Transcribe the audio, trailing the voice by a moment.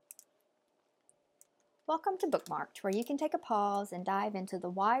Welcome to Bookmarked, where you can take a pause and dive into the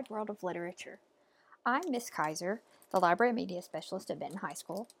wide world of literature. I'm Miss Kaiser, the Library Media Specialist at Benton High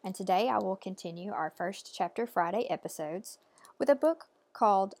School, and today I will continue our First Chapter Friday episodes with a book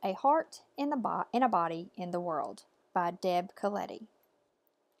called A Heart in a Body in the World by Deb Coletti.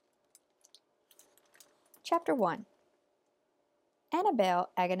 Chapter 1. Annabelle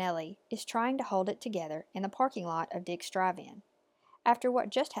Aganelli is trying to hold it together in the parking lot of Dick's Drive-In. After what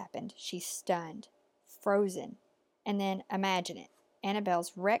just happened, she's stunned, frozen, and then imagine it.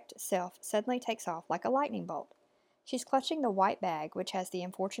 Annabelle's wrecked self suddenly takes off like a lightning bolt. She's clutching the white bag which has the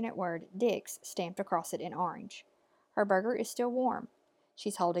unfortunate word Dick's stamped across it in orange. Her burger is still warm.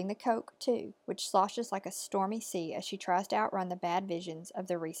 She's holding the Coke, too, which sloshes like a stormy sea as she tries to outrun the bad visions of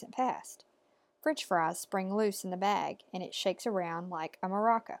the recent past. French fries spring loose in the bag, and it shakes around like a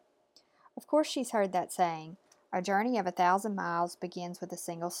maraca. Of course she's heard that saying, "A journey of 1,000 miles begins with a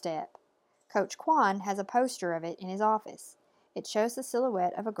single step." Coach Quan has a poster of it in his office. It shows the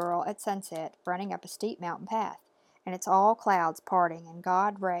silhouette of a girl at sunset running up a steep mountain path, and it's all clouds parting and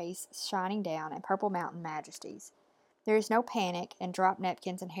God rays shining down and purple mountain majesties. There is no panic and dropped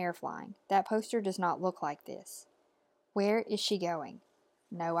napkins and hair flying. That poster does not look like this. Where is she going?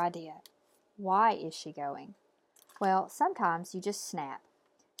 No idea. Why is she going? Well, sometimes you just snap.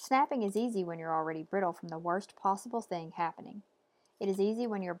 Snapping is easy when you're already brittle from the worst possible thing happening. It is easy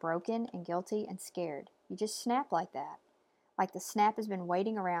when you're broken and guilty and scared. You just snap like that. Like the snap has been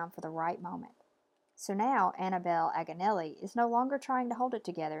waiting around for the right moment. So now Annabelle Aganelli is no longer trying to hold it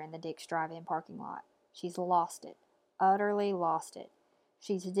together in the Dick's Drive-In parking lot. She's lost it. Utterly lost it.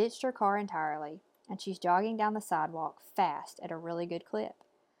 She's ditched her car entirely, and she's jogging down the sidewalk fast at a really good clip.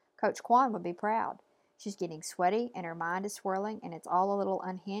 Coach Quan would be proud. She's getting sweaty and her mind is swirling, and it's all a little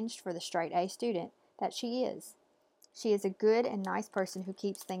unhinged for the straight A student that she is. She is a good and nice person who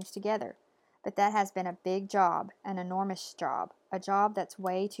keeps things together, but that has been a big job, an enormous job, a job that's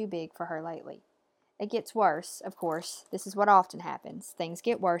way too big for her lately. It gets worse, of course. This is what often happens. Things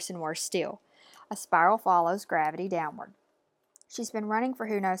get worse and worse still. A spiral follows gravity downward. She's been running for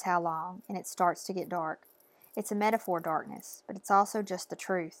who knows how long, and it starts to get dark. It's a metaphor darkness, but it's also just the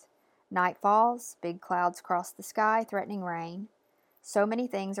truth. Night falls, big clouds cross the sky, threatening rain. So many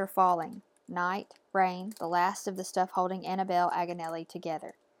things are falling. Night, rain, the last of the stuff holding Annabelle Aganelli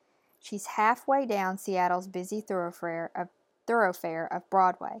together. She's halfway down Seattle's busy thoroughfare of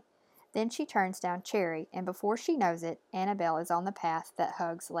Broadway. Then she turns down Cherry, and before she knows it, Annabelle is on the path that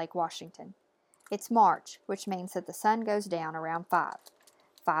hugs Lake Washington. It's March, which means that the sun goes down around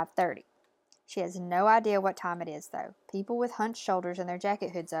 5:30. She has no idea what time it is, though. People with hunched shoulders and their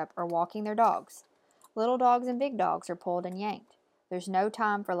jacket hoods up are walking their dogs. Little dogs and big dogs are pulled and yanked. There's no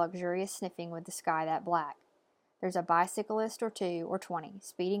time for luxurious sniffing with the sky that black. There's a bicyclist or 2 or 20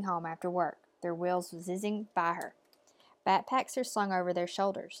 speeding home after work, their wheels zizzing by her. Backpacks are slung over their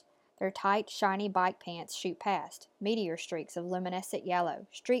shoulders. Their tight, shiny bike pants shoot past. Meteor streaks of luminescent yellow.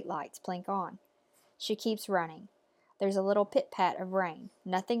 Street lights blink on. She keeps running. There's a little pit-pat of rain.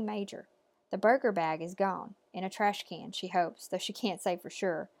 Nothing major. The burger bag is gone. In a trash can, she hopes, though she can't say for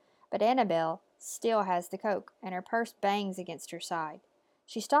sure. But Annabelle still has the Coke, and her purse bangs against her side.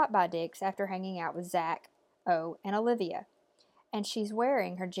 She stopped by Dick's after hanging out with Zach, O, and Olivia. And she's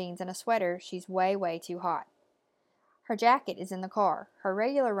wearing her jeans and a sweater she's way, way too hot. Her jacket is in the car. Her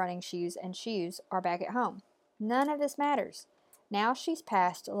regular running shoes are back at home. None of this matters. Now she's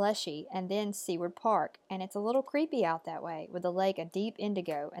past Leshy and then Seward Park, and it's a little creepy out that way, with the lake a deep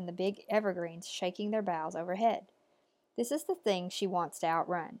indigo and the big evergreens shaking their boughs overhead. This is the thing she wants to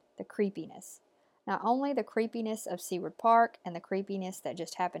outrun, the creepiness. Not only the creepiness of Seward Park and the creepiness that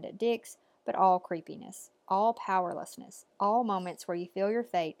just happened at Dick's, but all creepiness, all powerlessness, all moments where you feel your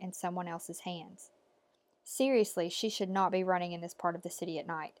fate in someone else's hands. Seriously, she should not be running in this part of the city at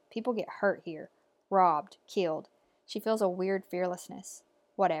night. People get hurt here, robbed, killed. She feels a weird fearlessness.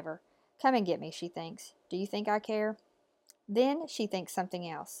 Whatever. Come and get me, she thinks. Do you think I care? Then she thinks something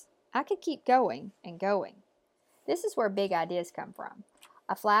else. I could keep going and going. This is where big ideas come from.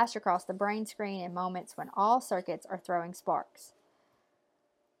 A flash across the brain screen in moments when all circuits are throwing sparks.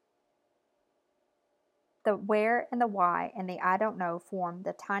 The where and the why and the I don't know form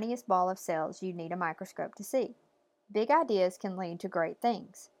the tiniest ball of cells you need a microscope to see. Big ideas can lead to great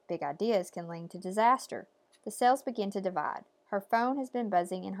things. Big ideas can lead to disaster. The cells begin to divide. Her phone has been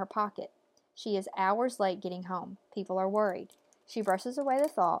buzzing in her pocket. She is hours late getting home. People are worried. She brushes away the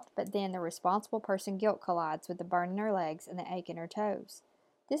thought, but then the responsible person guilt collides with the burn in her legs and the ache in her toes.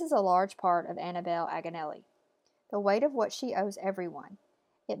 This is a large part of Annabelle Aganelli. The weight of what she owes everyone.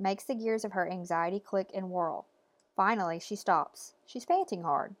 It makes the gears of her anxiety click and whirl. Finally, she stops. She's panting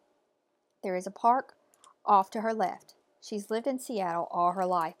hard. There is a park Off to her left. She's lived in Seattle all her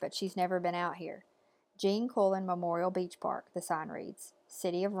life, but she's never been out here. Gene Cullen Memorial Beach Park, the sign reads.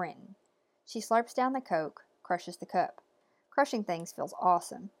 City of Renton. She slurps down the Coke, crushes the cup. Crushing things feels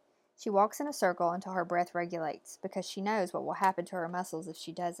awesome. She walks in a circle until her breath regulates, because she knows what will happen to her muscles if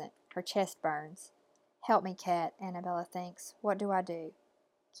she doesn't. Her chest burns. Help me, Kat, Annabella thinks. What do I do?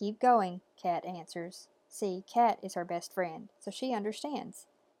 Keep going, Kat answers. See, Kat is her best friend, so she understands.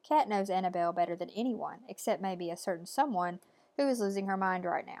 Kat knows Annabelle better than anyone, except maybe a certain someone who is losing her mind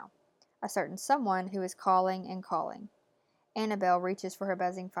right now. A certain someone who is calling and calling. Annabelle reaches for her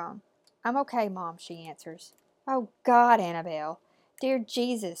buzzing phone. I'm okay, Mom, she answers. Oh, God, Annabelle. Dear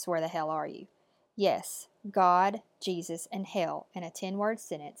Jesus, where the hell are you? Yes, God, Jesus, and hell in a 10-word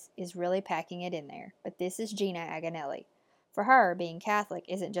sentence is really packing it in there, but this is Gina Agonelli. For her, being Catholic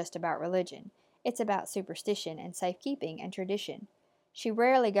isn't just about religion. It's about superstition and safekeeping and tradition. She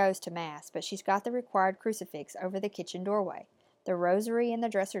rarely goes to Mass, but she's got the required crucifix over the kitchen doorway, the rosary in the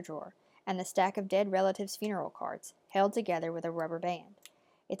dresser drawer, and the stack of dead relatives' funeral cards, held together with a rubber band.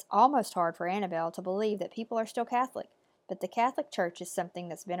 It's almost hard for Annabelle to believe that people are still Catholic, but the Catholic Church is something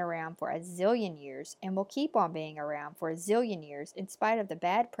that's been around for a zillion years and will keep on being around for a zillion years in spite of the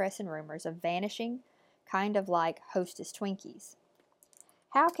bad press and rumors of vanishing, kind of like Hostess Twinkies.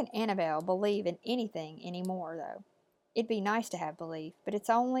 How can Annabelle believe in anything anymore, though? It'd be nice to have belief, but it's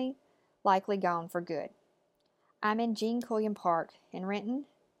only likely gone for good. I'm in Gene Cullen Park in Renton.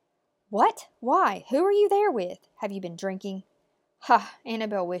 What? Why? Who are you there with? Have you been drinking? Ha!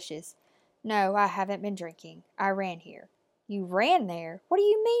 Annabelle wishes. No, I haven't been drinking. I ran here. You ran there? What do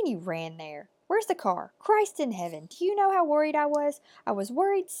you mean you ran there? Where's the car? Christ in heaven, do you know how worried I was? I was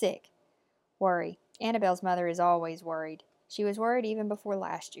worried sick. Worry. Annabelle's mother is always worried. She was worried even before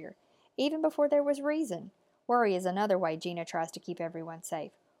last year. Even before there was reason. Worry is another way Gina tries to keep everyone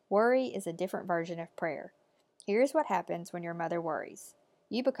safe. Worry is a different version of prayer. Here's what happens when your mother worries.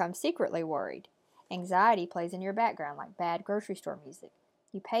 You become secretly worried. Anxiety plays in your background like bad grocery store music.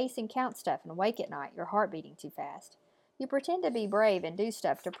 You pace and count stuff and wake at night, your heart beating too fast. You pretend to be brave and do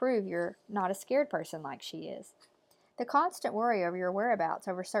stuff to prove you're not a scared person like she is. The constant worry over your whereabouts,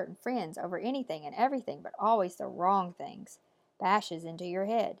 over certain friends, over anything and everything, but always the wrong things, bashes into your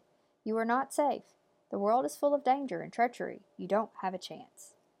head. You are not safe. The world is full of danger and treachery. You don't have a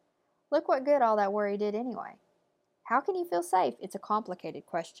chance. Look what good all that worry did anyway. How can you feel safe? It's a complicated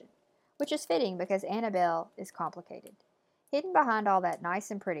question, which is fitting because Annabelle is complicated. Hidden behind all that nice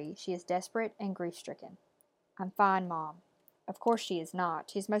and pretty, she is desperate and grief-stricken. I'm fine, Mom. Of course she is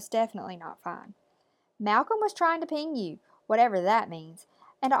not. She's most definitely not fine. Malcolm was trying to ping you, whatever that means,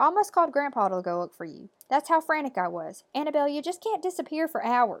 and I almost called Grandpa to go look for you. That's how frantic I was. Annabelle, you just can't disappear for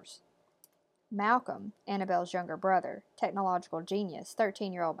hours. Malcolm, Annabelle's younger brother, technological genius,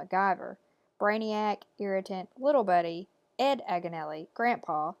 13-year-old MacGyver, brainiac, irritant, little buddy, Ed Agonelli,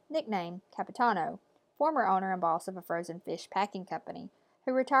 Grandpa, nickname Capitano, former owner and boss of a frozen fish packing company,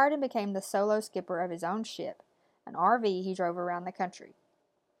 who retired and became the solo skipper of his own ship, an RV he drove around the country.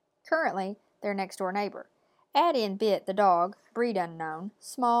 Currently, their next-door neighbor. Add in Bit the dog, breed unknown,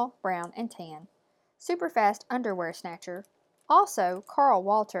 small, brown, and tan. Super fast underwear snatcher. Also, Carl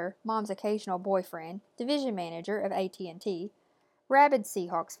Walter, Mom's occasional boyfriend, division manager of AT&T. Rabid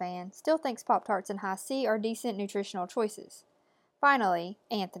Seahawks fan, still thinks Pop-Tarts and Hi-C are decent nutritional choices. Finally,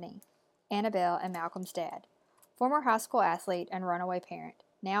 Anthony, Annabelle and Malcolm's dad. Former high school athlete and runaway parent.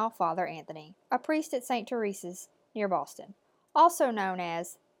 Now Father Anthony, a priest at St. Teresa's near Boston. Also known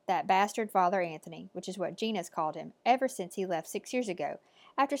as that bastard Father Anthony, which is what Gina's called him ever since he left 6 years ago,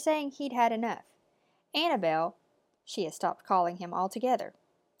 after saying he'd had enough. Annabelle, she has stopped calling him altogether.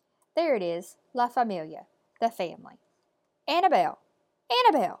 There it is, La Familia, the family. Annabelle!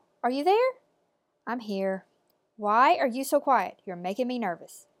 Annabelle! Are you there? I'm here. Why are you so quiet? You're making me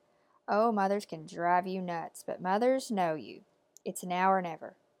nervous. Oh, mothers can drive you nuts, but mothers know you. It's now or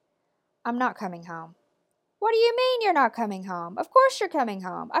never. I'm not coming home. What do you mean you're not coming home? Of course you're coming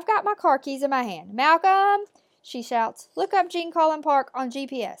home. I've got my car keys in my hand. Malcolm, she shouts, look up Gene Cullen Park on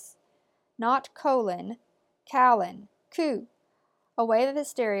GPS. Not Colin, Callan, Coo. A wave of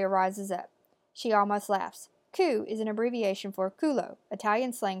hysteria rises up. She almost laughs. Coo is an abbreviation for culo,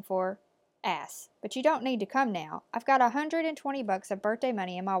 Italian slang for ass. But you don't need to come now. I've got $120 of birthday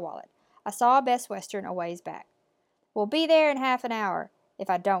money in my wallet. I saw a Best Western a ways back. We'll be there in half an hour if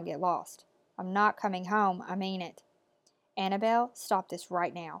I don't get lost. I'm not coming home. I mean it. Annabelle, stop this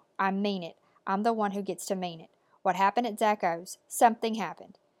right now. I mean it. I'm the one who gets to mean it. What happened at Zacco's? Something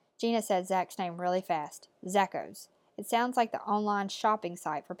happened. Gina said Zach's name really fast. Zacco's. It sounds like the online shopping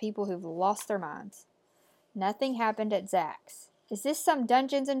site for people who've lost their minds. Nothing happened at Zach's. Is this some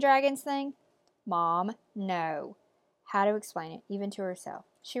Dungeons and Dragons thing? Mom, no. How to explain it, even to herself.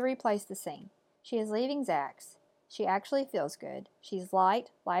 She replays the scene. She is leaving Zach's. She actually feels good. She's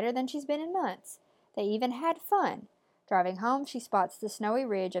lighter than she's been in months. They even had fun. Driving home, she spots the snowy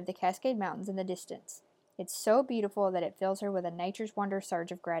ridge of the Cascade Mountains in the distance. It's so beautiful that it fills her with a nature's wonder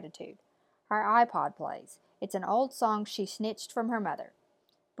surge of gratitude. Her iPod plays. It's an old song she snitched from her mother.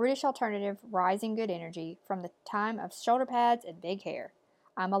 British alternative, rising good energy from the time of shoulder pads and big hair.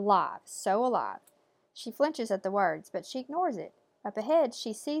 I'm alive, so alive. She flinches at the words, but she ignores it. Up ahead,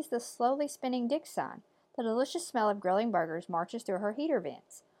 she sees the slowly spinning Dick's sign. The delicious smell of grilling burgers marches through her heater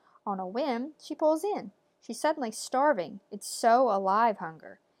vents. On a whim, she pulls in. She's suddenly starving. It's so alive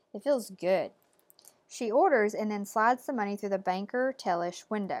hunger. It feels good. She orders and then slides the money through the banker tellish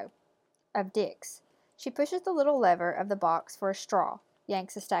window of Dick's. She pushes the little lever of the box for a straw,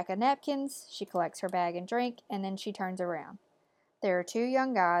 yanks a stack of napkins, she collects her bag and drink, and then she turns around. There are two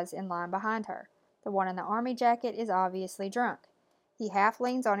young guys in line behind her. The one in the army jacket is obviously drunk. He half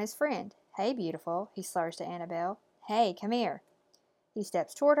leans on his friend. Hey, beautiful, he slurs to Annabelle. Hey, come here. He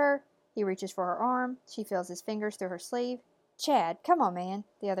steps toward her. He reaches for her arm. She feels his fingers through her sleeve. Chad, come on, man,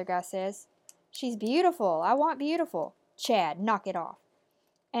 the other guy says. She's beautiful. I want beautiful. Chad, knock it off.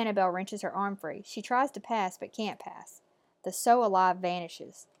 Annabelle wrenches her arm free. She tries to pass, but can't pass. The so alive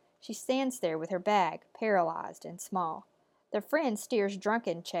vanishes. She stands there with her bag, paralyzed and small. The friend steers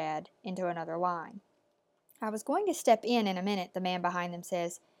drunken Chad into another line. I was going to step in a minute, the man behind them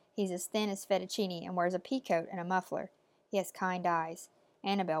says. He's as thin as fettuccine and wears a peacoat and a muffler. He has kind eyes.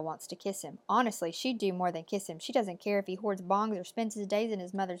 Annabelle wants to kiss him. Honestly, she'd do more than kiss him. She doesn't care if he hoards bongs or spends his days in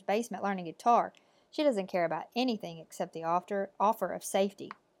his mother's basement learning guitar. She doesn't care about anything except the offer of safety.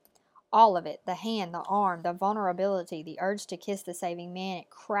 All of it, the hand, the arm, the vulnerability, the urge to kiss the saving man, it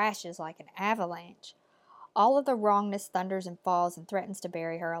crashes like an avalanche. All of the wrongness thunders and falls and threatens to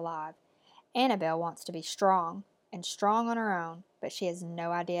bury her alive. Annabelle wants to be strong, and strong on her own, but she has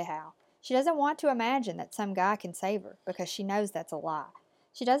no idea how. She doesn't want to imagine that some guy can save her, because she knows that's a lie.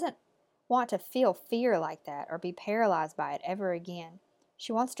 She doesn't want to feel fear like that or be paralyzed by it ever again.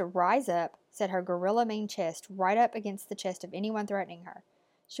 She wants to rise up, set her gorilla mean chest right up against the chest of anyone threatening her.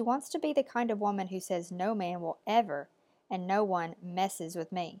 She wants to be the kind of woman who says no man will ever, and no one messes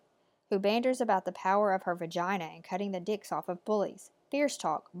with me, who banters about the power of her vagina and cutting the dicks off of bullies. Fierce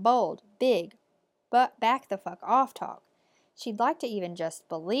talk, bold, big, but back the fuck off talk. She'd like to even just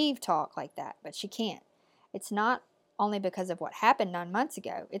believe talk like that, but she can't. It's not only because of what happened 9 months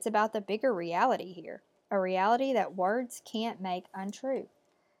ago. It's about the bigger reality here, a reality that words can't make untrue.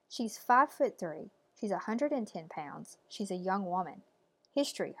 She's 5'3". She's 110 pounds. She's a young woman.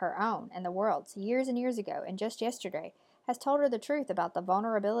 History, her own and the world's, years and years ago, and just yesterday, has told her the truth about the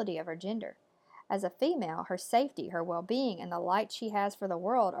vulnerability of her gender. As a female, her safety, her well-being, and the light she has for the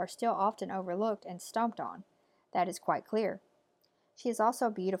world are still often overlooked and stomped on. That is quite clear. She is also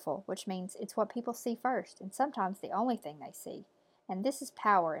beautiful, which means it's what people see first, and sometimes the only thing they see. And this is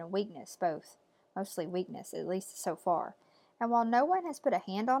power and weakness, both. Mostly weakness, at least so far. And while no one has put a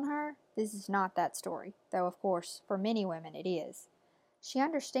hand on her, this is not that story, though of course, for many women it is. She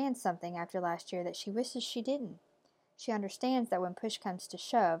understands something after last year that she wishes she didn't. She understands that when push comes to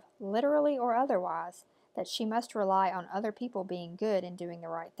shove, literally or otherwise, that she must rely on other people being good and doing the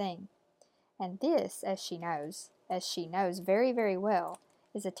right thing. And this, as she knows very, very well,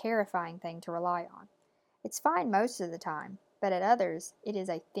 is a terrifying thing to rely on. It's fine most of the time, but at others it is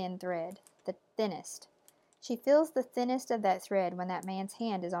a thin thread, the thinnest. She feels the thinnest of that thread when that man's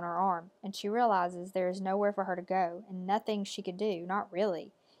hand is on her arm, and she realizes there is nowhere for her to go, and nothing she could do, not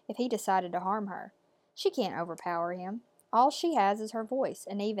really, if he decided to harm her. She can't overpower him. All she has is her voice,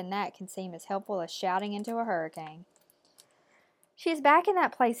 and even that can seem as helpful as shouting into a hurricane. She is back in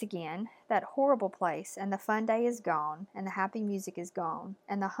that place again, that horrible place, and the fun day is gone, and the happy music is gone,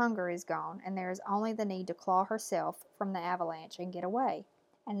 and the hunger is gone, and there is only the need to claw herself from the avalanche and get away.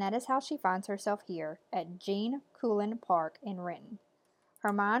 And that is how she finds herself here, at Jean Coolin Park in Renton.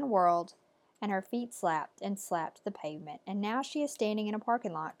 Her mind whirled, and her feet slapped and slapped the pavement, and now she is standing in a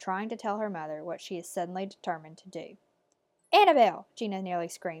parking lot trying to tell her mother what she is suddenly determined to do. Annabelle! Gina nearly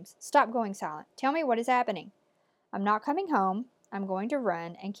screams. Stop going silent. Tell me what is happening. I'm not coming home. I'm going to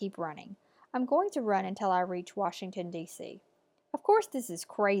run and keep running. I'm going to run until I reach Washington, D.C. Of course this is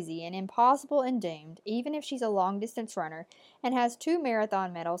crazy and impossible and doomed, even if she's a long-distance runner and has 2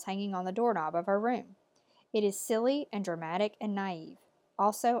 marathon medals hanging on the doorknob of her room. It is silly and dramatic and naive,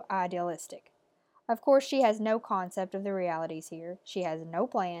 also idealistic. Of course she has no concept of the realities here. She has no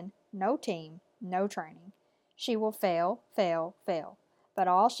plan, no team, no training. She will fail, fail, fail. But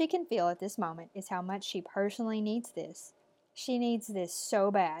all she can feel at this moment is how much she personally needs this. She needs this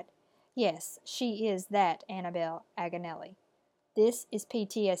so bad. Yes, she is that Annabelle Agonelli. This is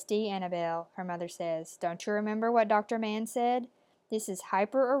PTSD, Annabelle, her mother says. Don't you remember what Dr. Mann said? This is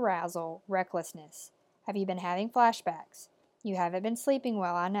hyperarousal recklessness. Have you been having flashbacks? You haven't been sleeping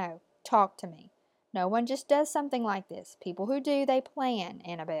well, I know. Talk to me. No one just does something like this. People who do, they plan,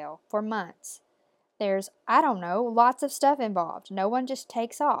 Annabelle, for months. There's, I don't know, lots of stuff involved. No one just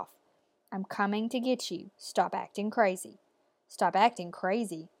takes off. I'm coming to get you. Stop acting crazy. Stop acting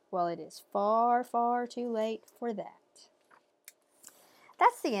crazy? Well, it is far, far too late for that.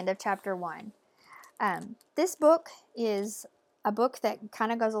 That's the end of chapter 1. This book is a book that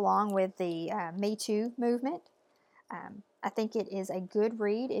kind of goes along with the Me Too movement. I think it is a good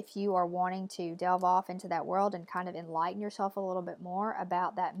read if you are wanting to delve off into that world and kind of enlighten yourself a little bit more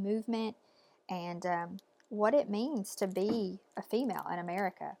about that movement and what it means to be a female in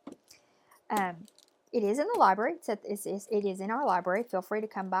America. It is in the library. It is in our library. Feel free to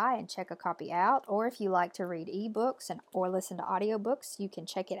come by and check a copy out. Or if you like to read ebooks or listen to audiobooks, you can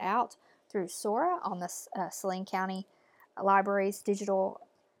check it out through Sora on the Saline County Library's digital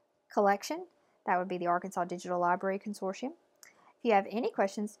collection. That would be the Arkansas Digital Library Consortium. If you have any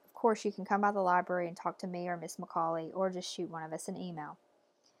questions, of course, you can come by the library and talk to me or Miss McCauley, or just shoot one of us an email.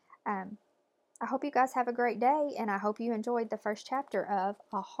 I hope you guys have a great day, and I hope you enjoyed the first chapter of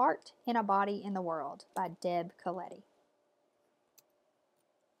A Heart and a Body in the World by Deb Coletti.